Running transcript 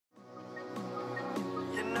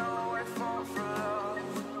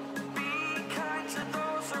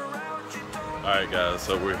Alright guys,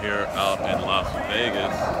 so we're here out in Las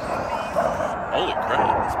Vegas. Holy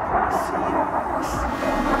crap.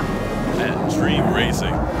 At Dream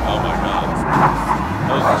Racing. Oh my god.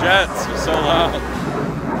 Those jets are so loud.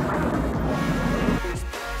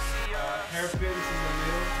 Hairpins in the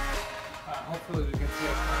middle. Hopefully we can see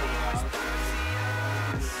us coming out.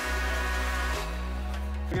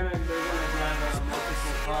 They're gonna drive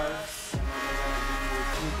multiple cars and they're gonna give you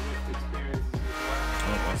 2 drift experiences as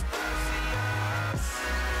well.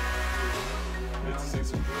 Good to see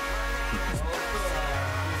some drift.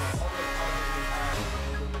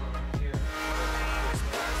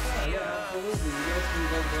 Yeah, absolutely. You guys can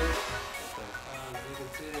go there. You can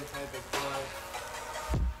sit inside the car.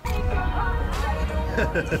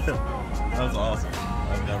 That was awesome.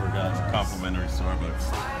 I've never gotten complimentary Starbucks.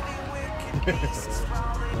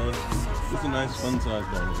 It's a nice fun size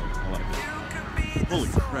bottle. I like it. Holy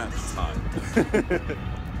crap, it's hot.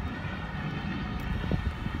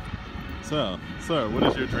 So, sir, what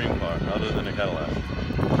is your dream car other than a Cadillac?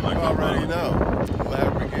 I already know.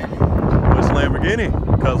 Lamborghini. Which Lamborghini?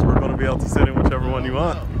 Because we're going to be able to sit in whichever one you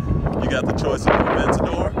want. You got the choice of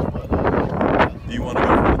Aventador. Do you want to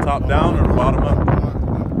go from the top down or the bottom up?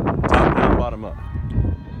 Top down, bottom up.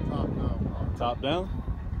 Top down?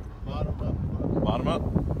 Bottom up. Bottom up?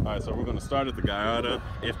 Alright, so we're going to start at the Gallardo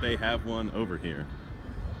if they have one over here.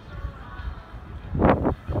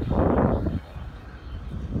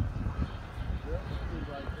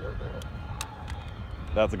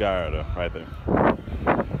 That's a Gallardo right there.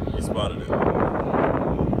 You spotted it.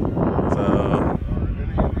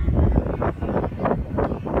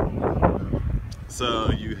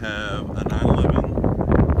 So you have a 911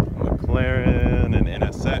 McLaren and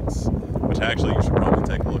NSX, which actually you should probably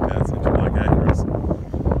take a look at since you like Acuras.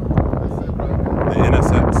 The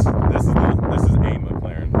NSX. This is a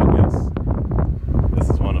McLaren, but yes, this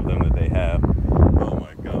is one of them that they have. Oh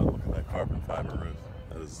my God! Look at that carbon fiber roof.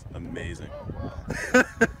 That is amazing.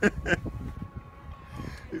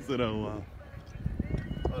 He said, "Oh wow."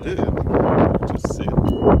 Dude, just sit.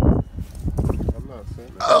 I'm not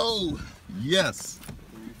sitting. Oh, yes.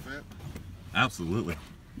 Can you fit? Absolutely.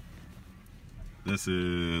 This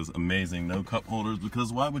is amazing. No cup holders,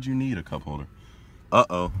 because why would you need a cup holder?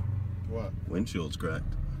 Uh-oh. What? Windshield's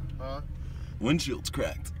cracked. Huh? Windshield's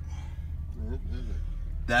cracked. Is it?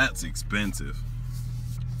 That's expensive.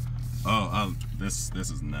 Oh, this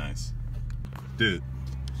is nice. Dude.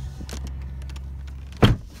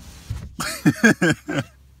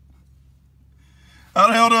 How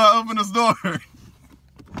the hell do I open this door?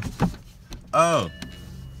 Oh,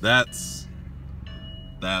 that's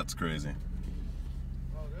crazy.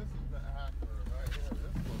 Oh, this is the Acura right here.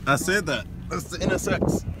 This one. I said that. That's the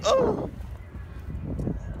NSX. Oh.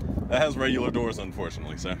 That has regular doors,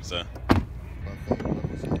 unfortunately, sir. So.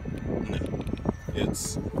 No.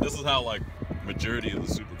 This is how like majority of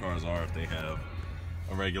the supercars are if they have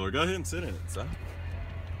a regular. Go ahead and sit in it, son.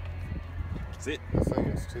 Sit. This thing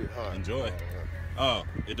is too hot. Enjoy. Oh,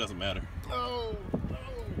 it doesn't matter. Oh,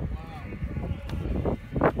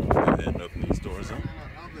 Go ahead and open these doors up.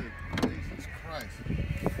 Jesus Christ.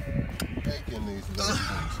 Taking these little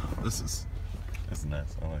things. That's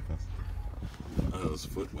nice. I like this. Oh, this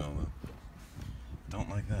footwell though. Don't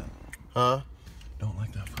like that. Huh? Don't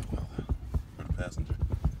like that footwell though. For the passenger.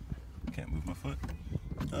 Can't move my foot.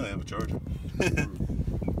 Oh, they have a charger.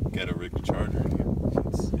 Got a rigged charger in here.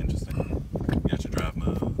 It's interesting. You got your drive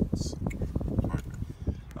modes.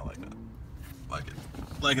 I like that. Like it.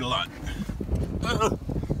 Like it a lot.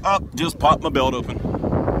 Oh, just popped my belt open.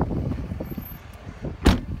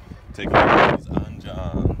 Take a look at these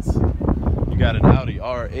Anjans. You got an Audi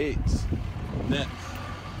R8 next.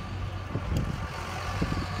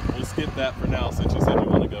 We'll skip that for now since you said you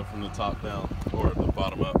want to go from the top down or the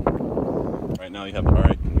bottom up. Right now you have the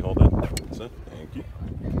R8. Can you hold that? So, thank you.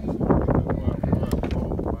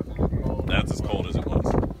 That's as cold as it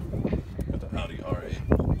was. Got the Audi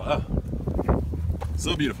R8. Wow.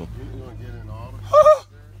 So beautiful.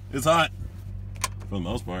 It's hot. For the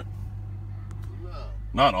most part.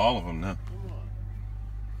 Not all of them, no.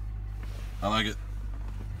 I like it.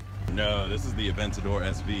 No, this is the Aventador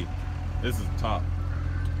SV. This is top.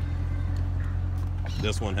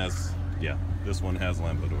 This one has, yeah, this one has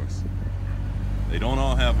Lambo doors. They don't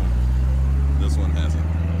all have them. This one has it.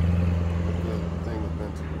 The thing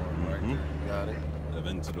Aventador right there. You got it?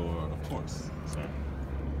 Aventador, of course. So.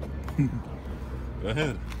 Go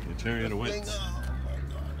ahead. Your chariot awaits.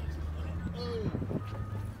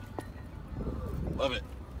 Love it.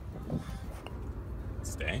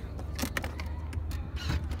 Stay.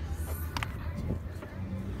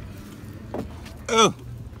 Oh.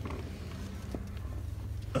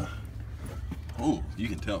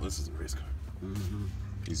 race car.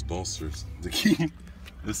 These bolsters. The key.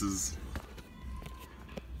 This is.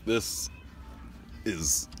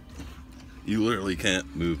 You literally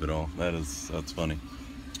can't move at all. That's funny.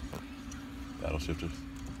 Battle shifters.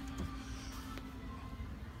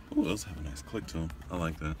 Oh, those have a nice click to them. I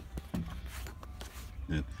like that.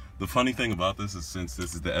 Yeah. The funny thing about this is, since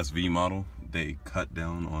this is the SV model, they cut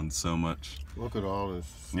down on so much. Look at all this.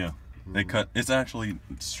 Yeah, they cut. It's actually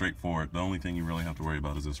straightforward. The only thing you really have to worry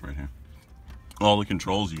about is this right here. All the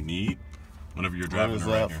controls you need whenever you're driving. What is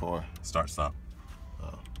right that here. for? Start, stop.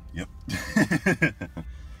 Oh. Yep.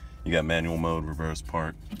 You got manual mode, reverse,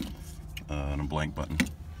 park, and a blank button.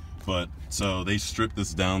 But so they stripped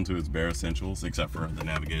this down to its bare essentials, except for the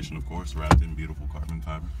navigation, of course, wrapped in beautiful carbon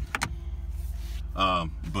fiber.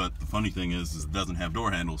 But the funny thing is it doesn't have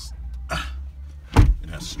door handles. It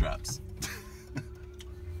has straps.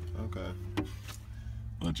 Okay.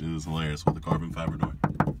 Which is hilarious with the carbon fiber door.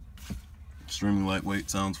 Extremely lightweight,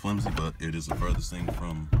 sounds flimsy, but it is the furthest thing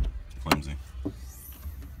from flimsy.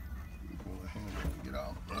 Get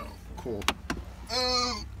out. Oh, cool.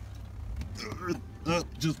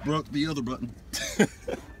 Just broke the other button.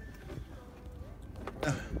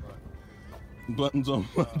 Buttons on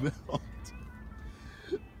my belt.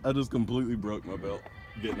 I just completely broke my belt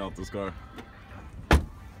getting out this car.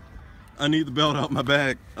 I need the belt out my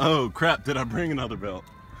bag. Oh crap, did I bring another belt?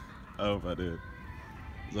 I hope I did.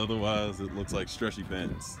 Otherwise it looks like stretchy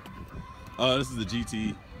pants. Oh, this is the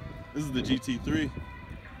GT. This is the GT3.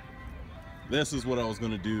 This is what I was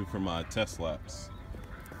gonna do for my test laps.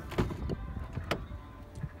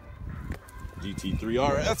 GT3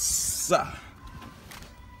 RS.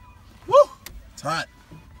 Woo! It's hot.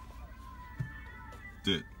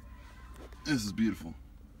 Dude, this is beautiful.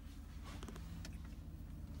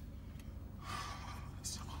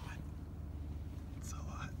 It's so hot. It's so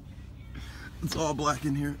hot. It's all black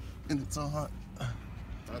in here, and it's so hot.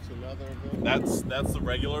 That's another event? That's the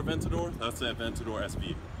regular Aventador. That's the Aventador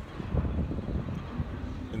SV.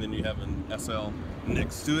 And then you have an SL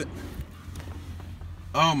next to it.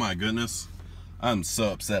 Oh my goodness. I'm so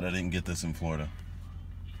upset I didn't get this in Florida.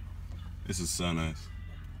 This is so nice.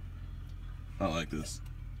 I like this.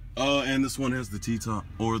 Oh, and this one has the T-top,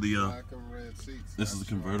 or the Black and red seats. this is a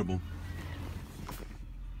convertible.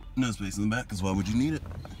 No space in the back, because why would you need it?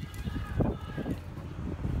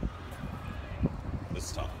 This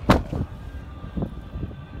is top.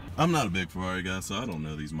 I'm not a big Ferrari guy, so I don't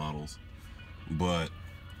know these models. But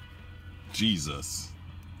Jesus.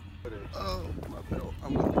 Oh, my belt.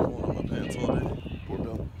 I'm gonna put one on my pants all day. Poor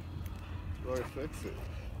belt. Go ahead, fix it.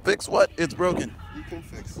 Fix what? It's broken. You can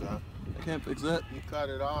fix that. I can't fix that. You cut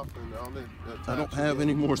it off and all the I don't have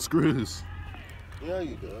any more screws. Yeah,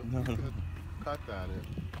 you do. No. You could cut that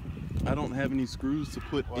in. I don't have any screws to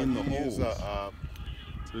put Well, in the you holes use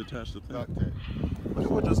to attach the thing. duct tape. Look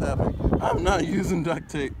at what just happened. I'm not using duct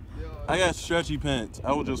tape. I got stretchy pants.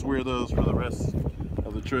 I will just wear those for the rest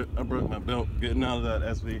of the trip. I broke my belt getting out of that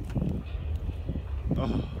SV.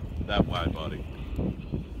 Oh, that wide body.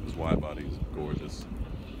 This wide body is gorgeous.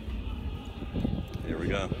 Here we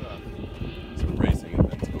go. Some racing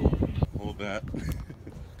events. Cool. Hold that.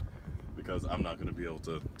 Because I'm not going to be able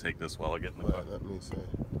to take this while I get in the car. Let me see.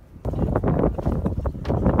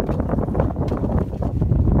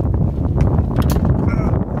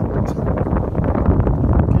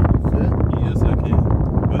 Yes, I can.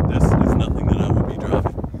 But this is nothing that I would be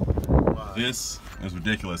driving. Wow. This is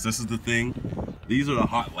ridiculous. This is the thing. These are the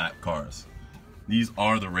hot lap cars. These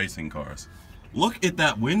are the racing cars. Look at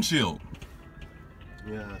that windshield.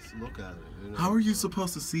 Yes, look at it. You know? How are you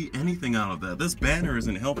supposed to see anything out of that? This banner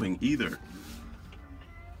isn't helping either.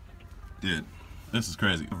 Dude, this is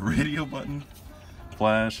crazy. Radio button,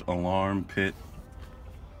 flash, alarm, pit.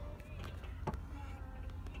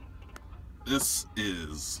 This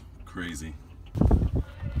is crazy.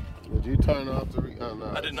 Did you turn off the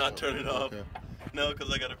no, I did not turn it off. Okay. No,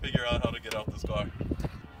 because I got to figure out how to get out this car.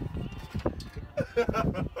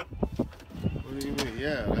 What do you mean?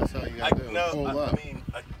 Yeah, that's how you got to do it. Pull up.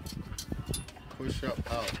 Push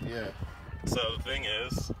up, out, yeah. So the thing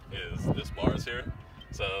is this bar is here.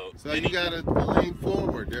 So you gotta lean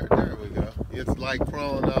forward. There we go. It's like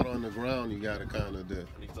crawling out on the ground. You gotta kind of do.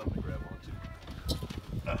 Need something to grab onto.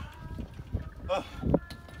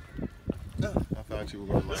 I thought you were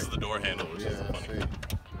gonna. This is the door handle, which is yeah, funny. see.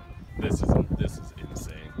 This is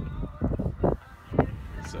insane.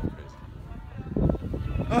 So crazy.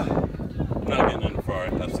 I'm not getting in the Ferrari.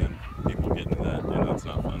 I've seen people getting in that, and that's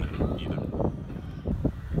not fun either.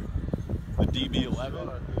 The DB11.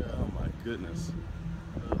 Oh my goodness.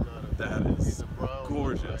 That is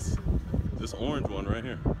gorgeous. This orange one right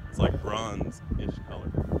here. It's like bronze-ish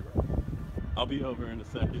color. I'll be over in a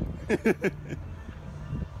second.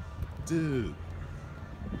 Dude.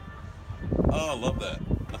 Oh, I love that.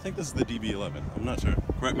 I think this is the DB11. I'm not sure.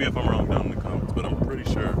 Correct me if I'm wrong down in the comments, but I'm pretty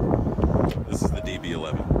sure this is the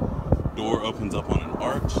DB11. Door opens up on an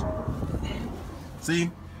arch.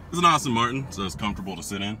 See, it's an Aston Martin, so it's comfortable to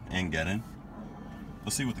sit in and get in.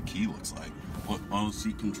 Let's see what the key looks like. What all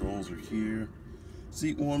seat controls are here.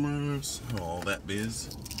 Seat warmers, all that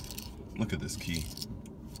biz. Look at this key.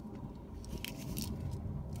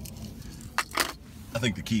 I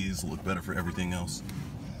think the keys look better for everything else.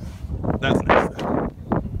 That's nice. Alright,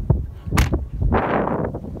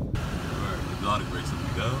 exotic brakes if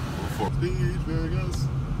we go. For speed Vegas.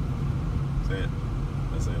 Say it.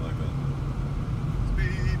 Let's say it like that.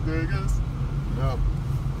 Speed Vegas. No,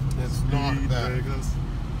 it's Speed not that. Vegas.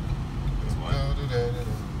 That's why.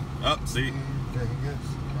 Up, see?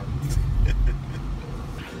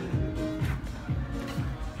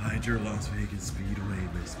 Hide your Las Vegas Speedway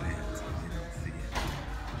wristbands. You don't see it.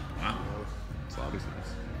 Wow. It's obviously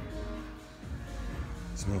nice.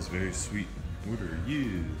 Smells very sweet. What are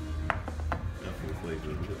you? Definitely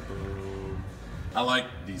flavored. I like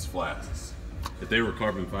these flasks. If they were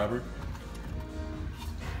carbon fiber,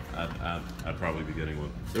 I'd probably be getting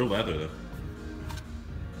one. They're leather though.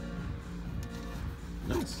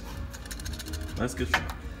 Nice. Nice gift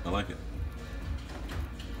shop. I like it.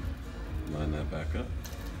 Line that back up.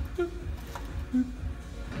 I'm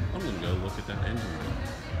gonna go look at that engine block.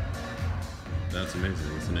 That's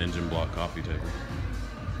amazing. It's an engine block coffee taker.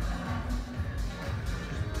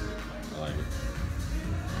 I like it.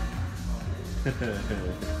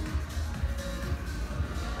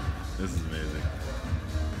 This is amazing.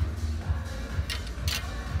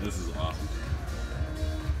 This is awesome.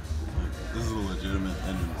 This is a legitimate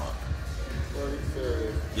engine block.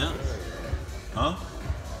 Yeah. Huh?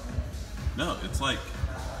 No, it's like,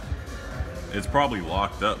 it's probably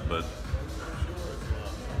locked up, but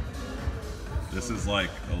this is like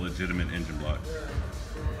a legitimate engine block.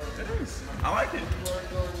 It is. I like it.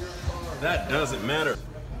 That doesn't matter.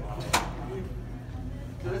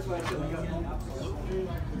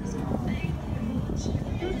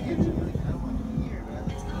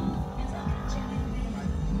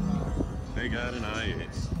 They got an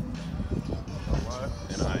i8.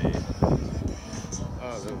 An i8.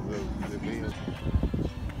 Oh, the meal.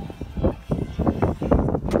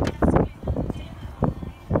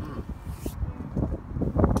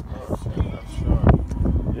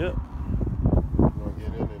 Yep. Gonna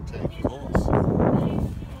get in and take it.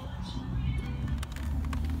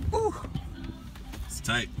 Woo. It's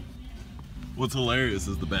tight. What's hilarious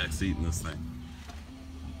is the back seat in this thing.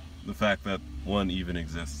 The fact that one even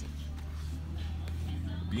exists.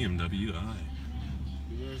 BMW i.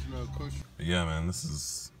 There's no cushion. But yeah, man, this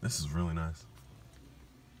is really nice.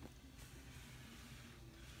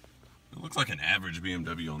 It looks like an average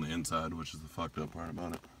BMW on the inside, which is the fucked up part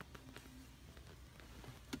about it.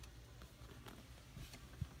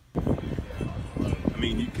 I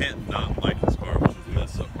mean, you can't not like this car, which is the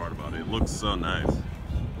messed up part about it. It looks so nice.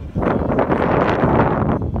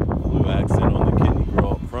 Blue accent on the kidney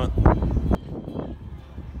grill up front.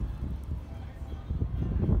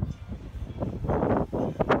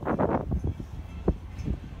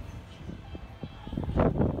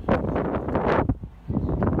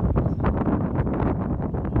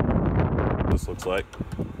 This looks like.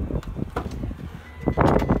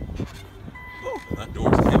 Oh, that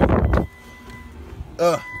door's heavy.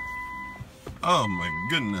 Oh my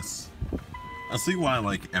goodness. I see why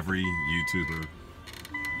like every YouTuber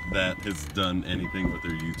that has done anything with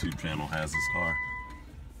their YouTube channel has this car.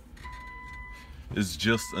 It's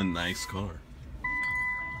just a nice car.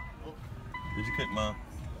 Did you kick Mom?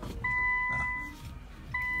 Nah.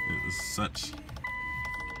 It was such,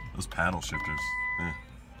 those paddle shifters. Eh.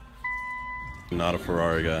 Not a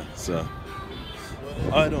Ferrari guy, so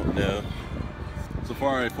I don't know.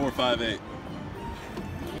 Safari 458.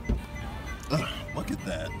 Ugh, look at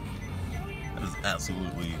that. That is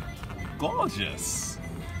absolutely gorgeous.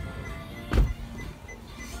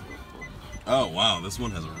 Oh wow, this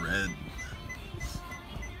one has a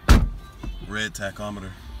red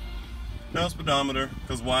tachometer. No speedometer,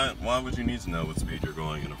 because why would you need to know what speed you're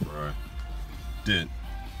going in a Ferrari? Dude.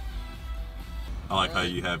 I like how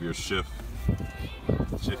you have your shift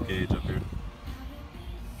gauge up here.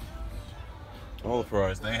 All the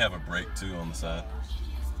Ferraris, they have a brake too on the side.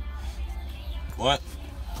 What?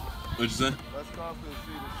 What'd you say? Let's go up and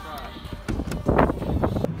see the track.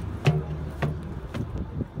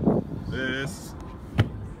 This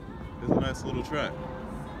is a nice little track.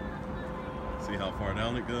 See how far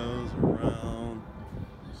down it goes, around.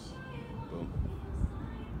 Boom.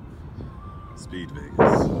 Speed Vegas.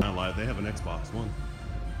 I lied, they have an Xbox One.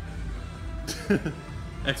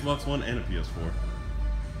 Xbox One and a PS4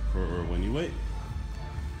 for when you wait.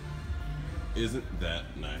 Isn't that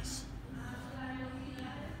nice?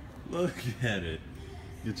 Look at it.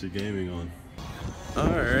 Get your gaming on.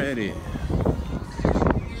 Alrighty.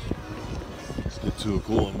 Let's get to a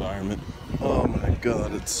cool environment. Oh my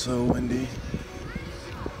god, it's so windy.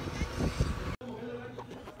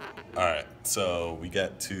 Alright, so we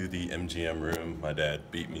got to the MGM room. My dad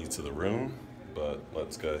beat me to the room, but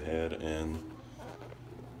let's go ahead and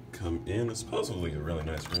come in. It's supposedly a really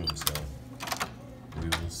nice room, so we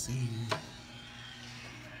will see.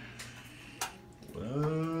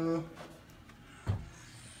 Whoa.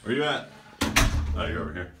 Where you at? Oh, you're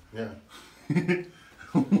over here. Yeah.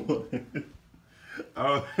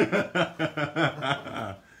 Oh,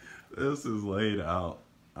 this is laid out.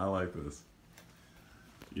 I like this.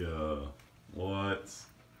 Yeah. What?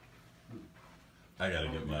 I gotta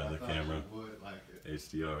get my other camera. Like it.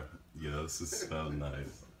 HDR. Yeah, this is so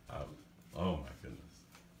nice. Oh my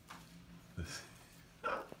goodness.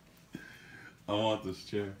 I want this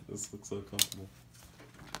chair. This looks so comfortable.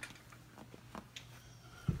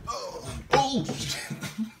 Oh shit.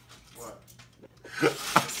 What?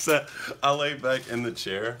 I laid back in the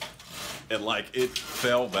chair and like it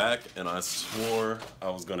fell back and I swore I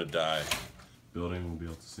was gonna die. Building we'll be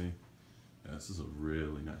able to see. Yeah, this is a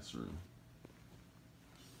really nice room.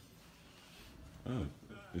 Oh,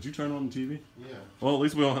 did you turn on the TV? Yeah. Well, at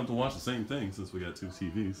least we don't have to watch the same thing since we got two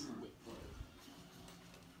TVs. This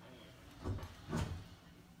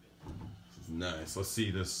is nice. Let's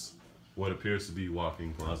see this, what appears to be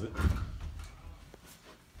walk-in closet.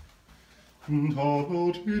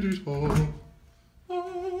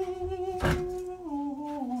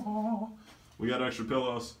 We got extra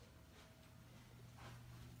pillows.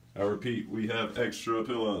 I repeat, we have extra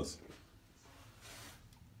pillows.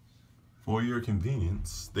 For your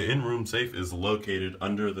convenience, the in-room safe is located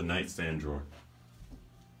under the nightstand drawer.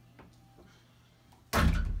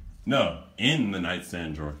 No, in the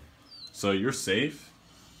nightstand drawer. So your safe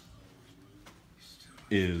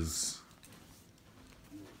is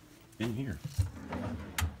in here.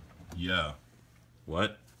 Yeah.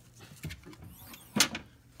 What?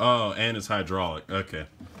 Oh, and it's hydraulic. Okay.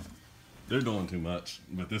 They're doing too much,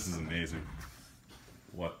 but this is amazing.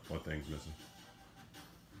 What thing's missing?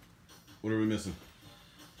 What are we missing?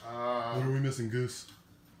 What are we missing, Goose?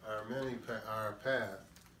 Our pad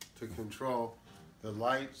to control the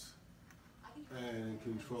lights and it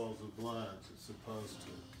controls the blinds. It's supposed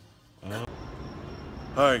to.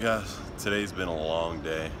 Alright guys, today's been a long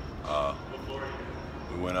day.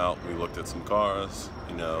 We went out, we looked at some cars.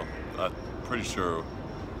 You know, I'm pretty sure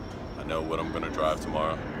I know what I'm gonna drive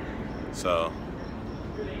tomorrow. So,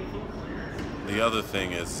 the other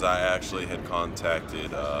thing is I actually had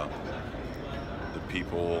contacted the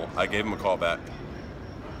people, I gave them a call back.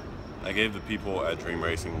 I gave the people at Dream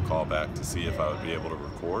Racing a call back to see if I would be able to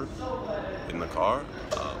record in the car.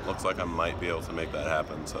 Looks like I might be able to make that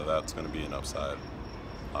happen, so that's going to be an upside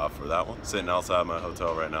for that one. Sitting outside my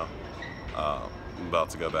hotel right now. I'm about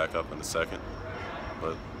to go back up in a second.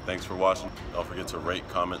 But thanks for watching. Don't forget to rate,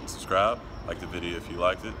 comment, and subscribe. Like the video if you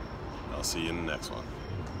liked it. I'll see you in the next one.